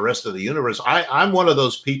look at the rest of the universe. I'm one of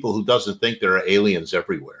those people who doesn't think there are aliens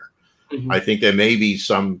everywhere. I think there may be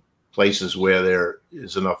some places where there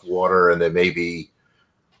is enough water, and there may be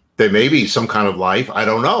some kind of life. I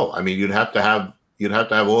don't know. I mean, you'd have to have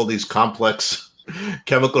all these complex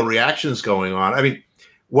chemical reactions going on. I mean,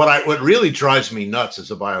 what really drives me nuts as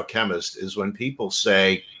a biochemist is when people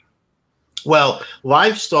say, well,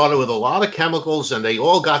 life started with a lot of chemicals and they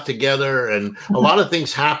all got together and a lot of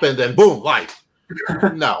things happened and boom, life.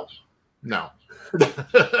 No.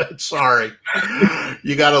 Sorry.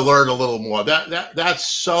 You got to learn a little more. That's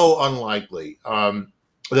so unlikely.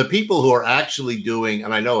 The people who are actually doing,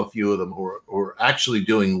 and I know a few of them who are actually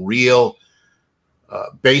doing real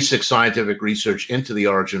basic scientific research into the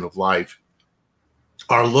origin of life,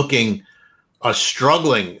 are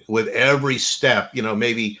struggling with every step.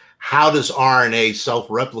 Maybe how does RNA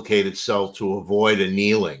self-replicate itself to avoid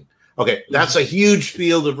annealing? Okay, that's a huge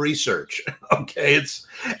field of research. Okay,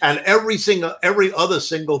 and every other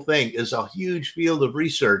single thing is a huge field of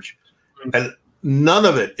research, and none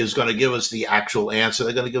of it is going to give us the actual answer.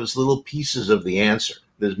 They're going to give us little pieces of the answer.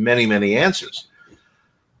 There's many, many answers.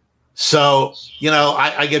 So,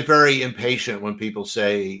 I get very impatient when people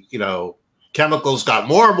say, chemicals got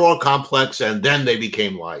more and more complex and then they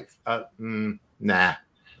became life. Nah,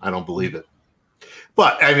 I don't believe it.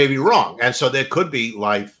 But I may be wrong. And so there could be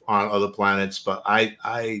life on other planets, but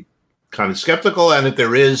I kind of skeptical. And if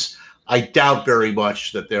there is, I doubt very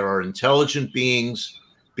much that there are intelligent beings,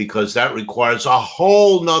 because that requires a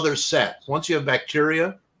whole nother set. Once you have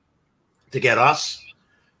bacteria to get us,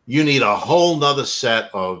 you need a whole nother set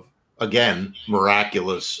of, again,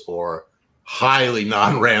 miraculous or highly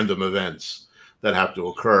non-random events that have to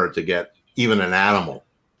occur to get even an animal,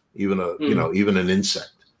 even even an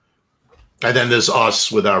insect. And then there's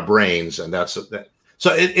us with our brains, and so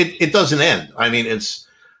it doesn't end. I mean, it's,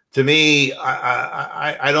 to me,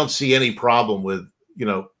 I don't see any problem with,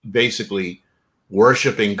 basically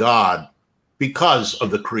worshiping God because of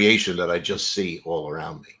the creation that I just see all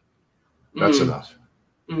around me. That's enough.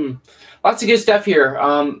 Lots of good stuff here.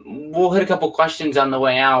 We'll hit a couple questions on the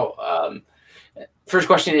way out. First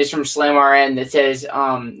question is from Slam RN that says,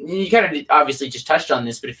 you kind of obviously just touched on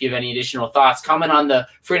this, but if you have any additional thoughts, comment on the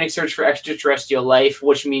frenetic search for extraterrestrial life,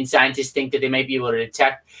 which means scientists think that they might be able to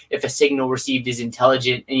detect if a signal received is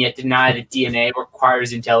intelligent and yet deny that DNA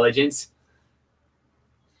requires intelligence.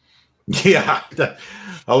 Yeah.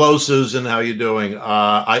 Hello, Susan. How you doing?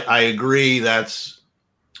 I agree. That's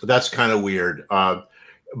kind of weird.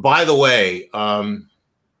 By the way,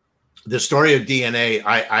 the story of DNA,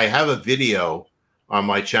 I have a video on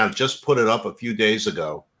my channel, just put it up a few days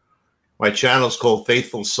ago. My channel is called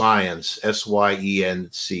Faithful Science,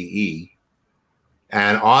 SYENCE.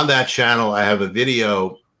 And on that channel, I have a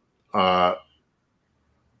video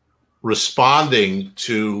responding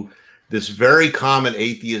to this very common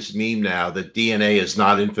atheist meme now that DNA is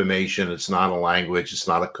not information, it's not a language, it's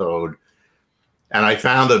not a code. And I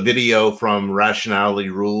found a video from Rationality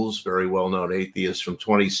Rules, very well-known atheist, from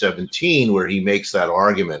 2017, where he makes that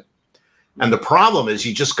argument. And the problem is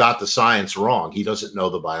he just got the science wrong. He doesn't know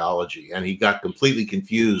the biology, and he got completely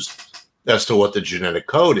confused as to what the genetic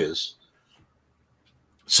code is.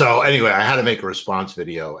 So anyway, I had to make a response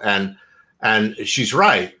video, and she's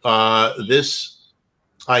right. This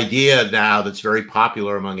idea now that's very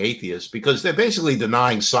popular among atheists, because they're basically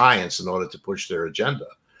denying science in order to push their agenda,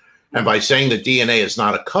 And by saying that DNA is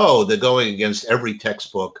not a code, they're going against every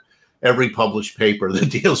textbook, every published paper that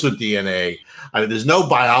deals with DNA. I mean, there's no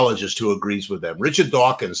biologist who agrees with them. Richard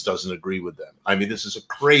Dawkins doesn't agree with them. I mean, this is a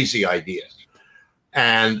crazy idea.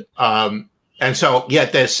 And so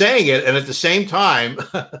yet they're saying it. And at the same time,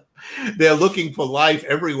 they're looking for life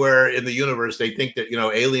everywhere in the universe. They think that,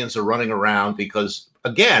 aliens are running around because,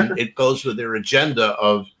 again, it goes with their agenda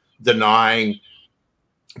of denying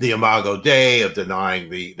the Imago Dei, of denying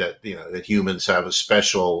that humans have a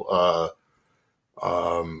special,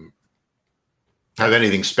 have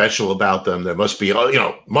anything special about them. There must be,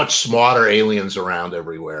 much smarter aliens around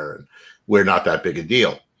everywhere, and we're not that big a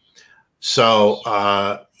deal. So,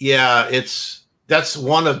 that's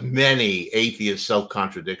one of many atheist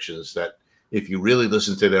self-contradictions that, if you really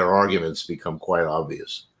listen to their arguments, become quite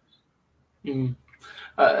obvious. Mm.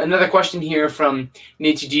 Another question here from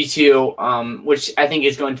G2, which I think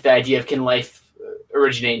is going to the idea of, can life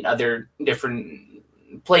originate in other different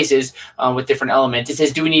places with different elements? It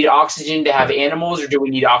says, do we need oxygen to have animals, or do we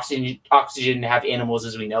need oxygen to have animals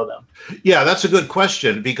as we know them? Yeah, that's a good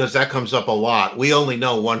question, because that comes up a lot. We only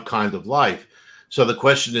know one kind of life. So the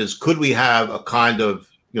question is, could we have a kind of,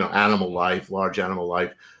 animal life, large animal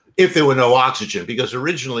life, if there were no oxygen? Because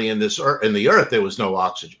originally in the Earth, there was no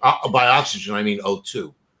oxygen. By oxygen, I mean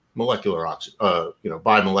O2, molecular oxygen,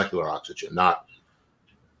 bimolecular oxygen, not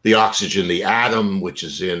the oxygen, the atom, which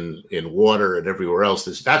is in water and everywhere else.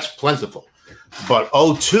 That's plentiful. But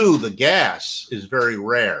O2, the gas, is very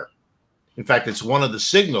rare. In fact, it's one of the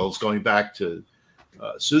signals, going back to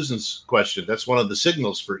Susan's question, that's one of the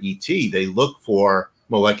signals for ET. They look for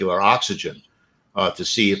molecular oxygen to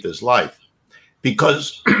see if there's life.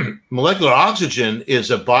 Because molecular oxygen is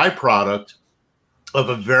a byproduct of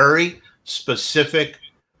a very specific,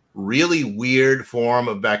 really weird form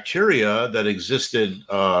of bacteria that existed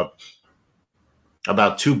about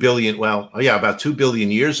 2 billion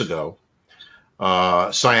years ago,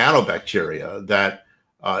 cyanobacteria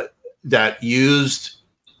that used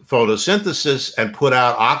photosynthesis and put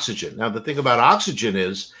out oxygen. Now, the thing about oxygen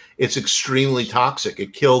is it's extremely toxic.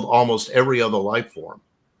 It killed almost every other life form.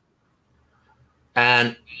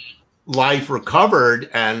 And life recovered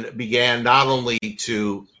and began not only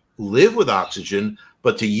to live with oxygen,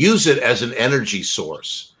 but to use it as an energy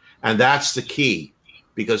source. And that's the key,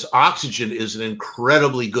 because oxygen is an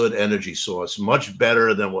incredibly good energy source, much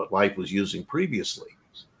better than what life was using previously,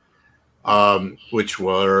 which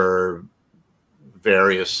were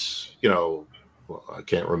various, I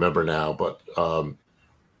can't remember now, but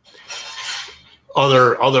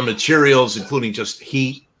other materials, including just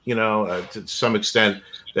heat, to some extent.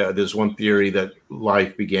 There's one theory that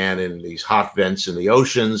life began in these hot vents in the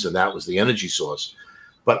oceans, and that was the energy source.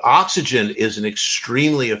 But oxygen is an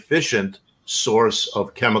extremely efficient source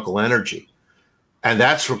of chemical energy. And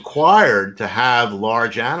that's required to have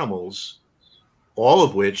large animals, all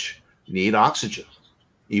of which need oxygen,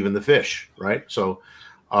 even the fish, right? So,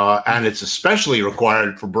 and it's especially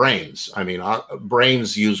required for brains. I mean,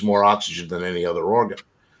 brains use more oxygen than any other organ.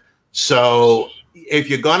 So if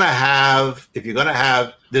you're going to have,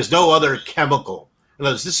 there's no other chemical. In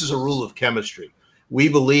other words, this is a rule of chemistry. We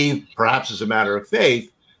believe, perhaps as a matter of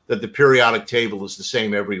faith, that the periodic table is the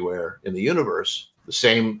same everywhere in the universe. The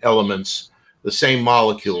same elements, the same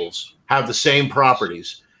molecules have the same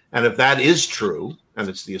properties. And if that is true, and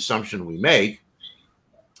it's the assumption we make,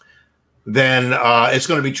 then it's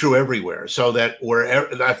going to be true everywhere. So that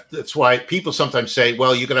that's why people sometimes say,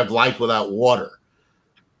 well, you can have life without water.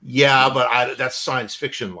 Yeah, but that's science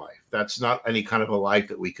fiction life. That's not any kind of a life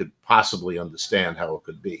that we could possibly understand how it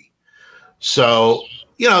could be. So,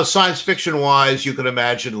 science fiction wise, you could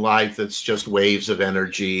imagine life that's just waves of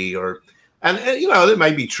energy, and that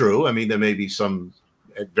might be true. I mean, there may be some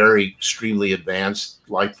very extremely advanced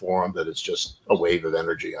life form that is just a wave of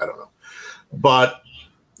energy. I don't know. But,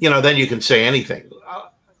 then you can say anything.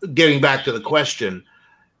 Getting back to the question,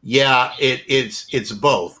 yeah, it's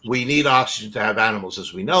both. We need oxygen to have animals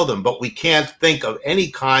as we know them, but we can't think of any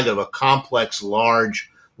kind of a complex, large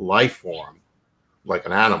life form like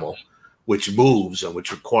an animal, which moves and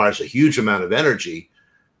which requires a huge amount of energy,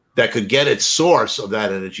 that could get its source of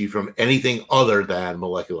that energy from anything other than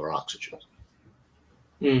molecular oxygen.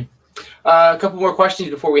 A couple more questions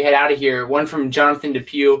before we head out of here. One from Jonathan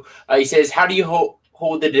Depew. He says, how do you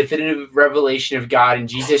hold the definitive revelation of God in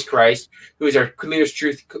Jesus Christ, who is our clearest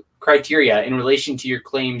truth criteria, in relation to your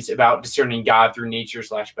claims about discerning God through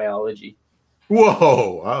nature/biology?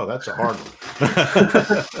 Whoa, wow, that's a hard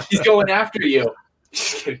one. He's going after you.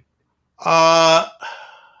 Just kidding.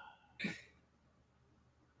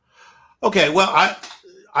 Okay, well,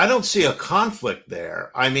 I don't see a conflict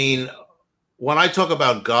there. I mean, when I talk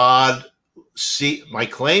about God, my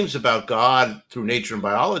claims about God through nature and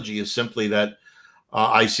biology is simply that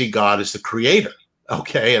I see God as the creator.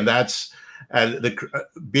 Okay, and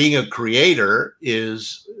being a creator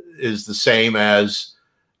is the same as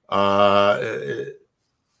that's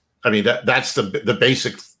the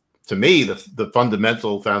basic, to me, the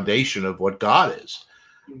fundamental foundation of what God is.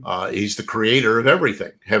 He's the creator of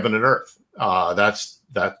everything, heaven and earth.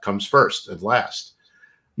 That comes first and last.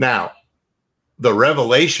 Now, the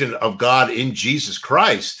revelation of God in Jesus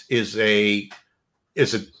Christ is a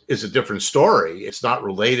different story. It's not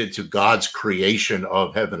related to God's creation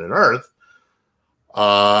of heaven and earth.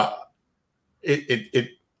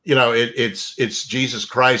 It's Jesus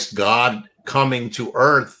Christ, God coming to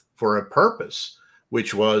earth for a purpose,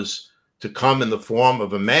 which was to come in the form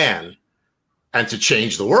of a man and to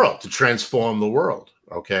change the world, to transform the world.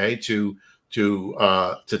 Okay, to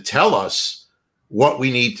tell us what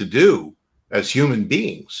we need to do as human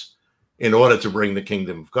beings in order to bring the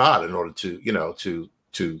kingdom of God, in order to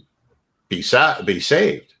be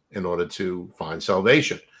saved, in order to find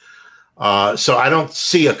salvation. So I don't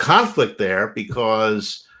see a conflict there,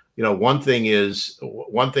 because one thing is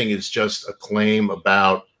just a claim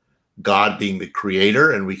about God being the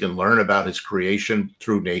creator, and we can learn about his creation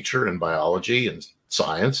through nature and biology and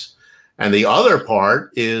science. And the other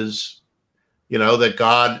part is, that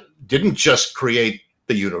God didn't just create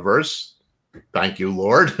the universe. Thank you,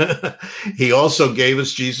 Lord. He also gave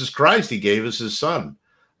us Jesus Christ. He gave us his son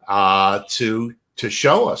to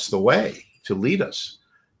show us the way, to lead us.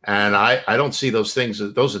 And I don't see those things.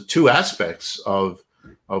 Those are two aspects of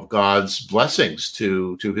God's blessings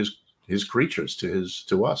to his creatures,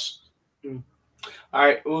 to us. All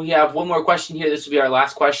right, we have one more question here. This will be our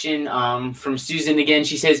last question from Susan again.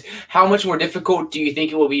 She says, how much more difficult do you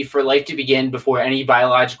think it will be for life to begin before any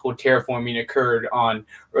biological terraforming occurred on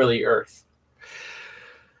early Earth?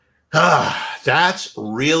 That's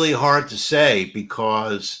really hard to say,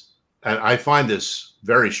 because, and I find this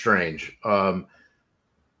very strange,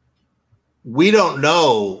 we don't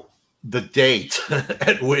know the date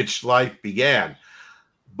at which life began,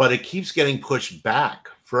 but it keeps getting pushed back,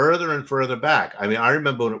 further and further back. I mean, I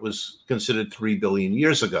remember when it was considered 3 billion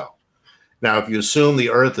years ago. Now, if you assume the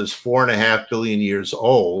Earth is 4.5 billion years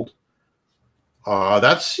old,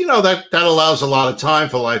 that's, that allows a lot of time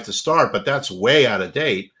for life to start, but that's way out of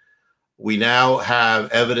date. We now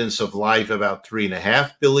have evidence of life about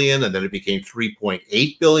 3.5 billion, and then it became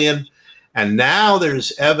 3.8 billion. And now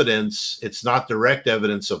there's evidence, it's not direct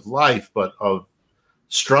evidence of life, but of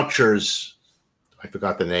structures, I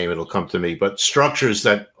forgot the name, it'll come to me, but structures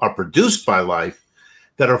that are produced by life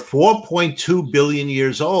that are 4.2 billion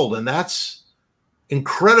years old. And that's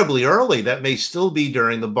incredibly early. That may still be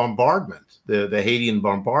during the bombardment, the Hadean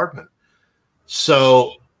bombardment.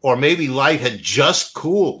 So, or maybe life had just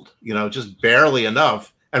cooled, just barely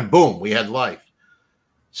enough, and boom, we had life.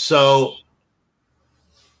 So,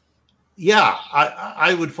 yeah,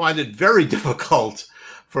 I would find it very difficult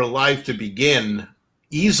for life to begin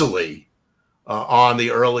easily on the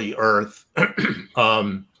early Earth.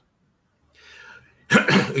 I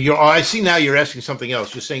see now you're asking something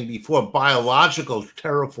else. You're saying before biological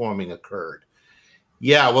terraforming occurred.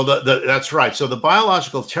 Yeah, well, that's right. So the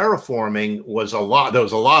biological terraforming was there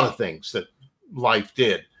was a lot of things that life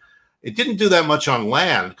did. It didn't do that much on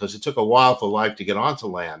land, because it took a while for life to get onto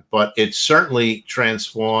land, but it certainly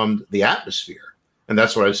transformed the atmosphere. And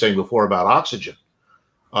that's what I was saying before about oxygen.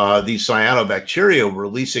 These cyanobacteria were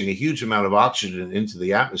releasing a huge amount of oxygen into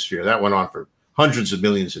the atmosphere. That went on for hundreds of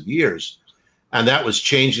millions of years. And that was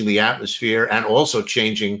changing the atmosphere and also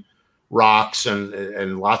changing rocks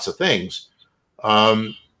and lots of things.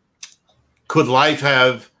 Could life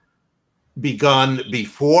have begun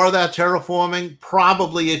before that terraforming?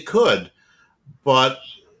 Probably it could. But,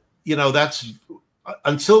 that's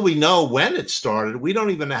until we know when it started, we don't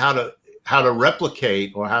even know how to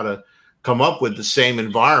replicate or how to come up with the same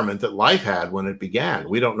environment that life had when it began.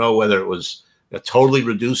 We don't know whether it was a totally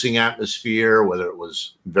reducing atmosphere, whether it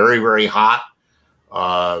was very, very hot.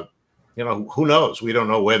 Who knows? We don't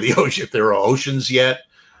know where the ocean, if there are oceans yet.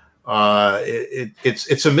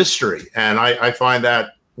 It's a mystery. And I find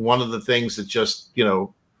that one of the things that just,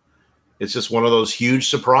 it's just one of those huge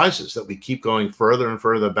surprises that we keep going further and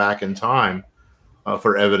further back in time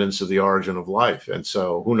for evidence of the origin of life. And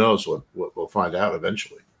so who knows what we'll find out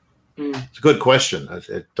eventually. It's a good question.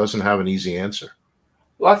 It doesn't have an easy answer.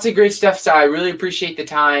 Lots of great stuff, Si. I really appreciate the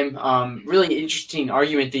time. Really interesting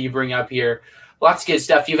argument that you bring up here. Lots of good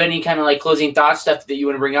stuff. Do you have any kind of closing thoughts, stuff that you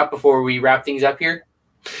want to bring up before we wrap things up here?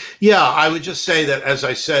 Yeah, I would just say that, as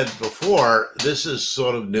I said before, this is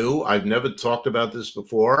sort of new. I've never talked about this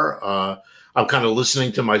before. I'm kind of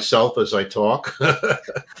listening to myself as I talk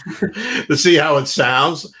to see how it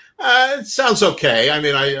sounds. It sounds okay. I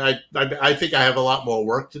mean, I think I have a lot more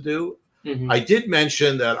work to do. I did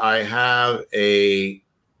mention that I have a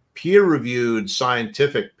peer-reviewed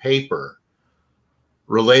scientific paper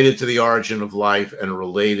related to the origin of life and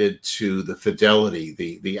related to the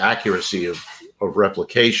fidelity, the accuracy of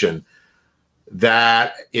replication,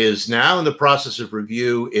 that is now in the process of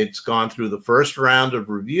review. It's gone through the first round of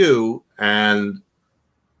review, and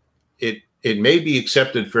it may be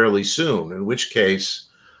accepted fairly soon, in which case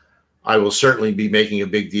I will certainly be making a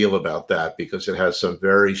big deal about that, because it has some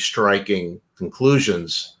very striking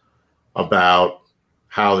conclusions about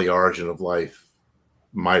how the origin of life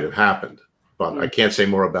might have happened. But I can't say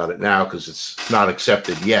more about it now because it's not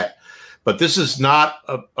accepted yet. But this is not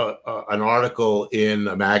an article in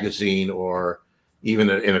a magazine or even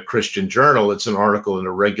in a Christian journal. It's an article in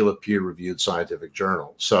a regular peer-reviewed scientific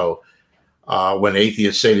journal. So when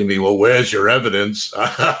atheists say to me, well, where's your evidence?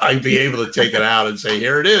 I'd be able to take it out and say,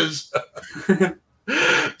 here it is.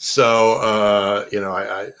 So, you know,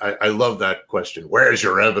 I love that question. Where's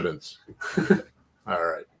your evidence? All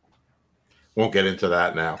right. Won't get into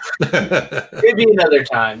that now. Maybe another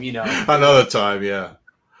time, you know. Another time, yeah.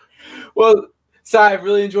 Well, Cy, I've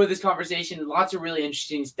really enjoyed this conversation. Lots of really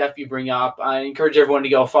interesting stuff you bring up. I encourage everyone to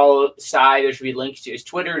go follow Cy. There should be links to his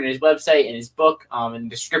Twitter and his website and his book in the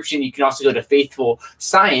description. You can also go to Faithful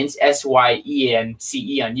Science, SYENCE,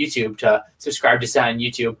 on YouTube to subscribe to Cy on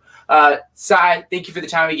YouTube. Cy, thank you for the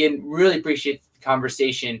time again. Really appreciate the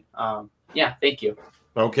conversation. Yeah, thank you.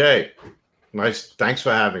 Okay. Nice. Thanks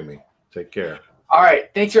for having me. Take care. All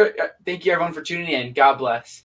right. Thank you, everyone, for tuning in. God bless.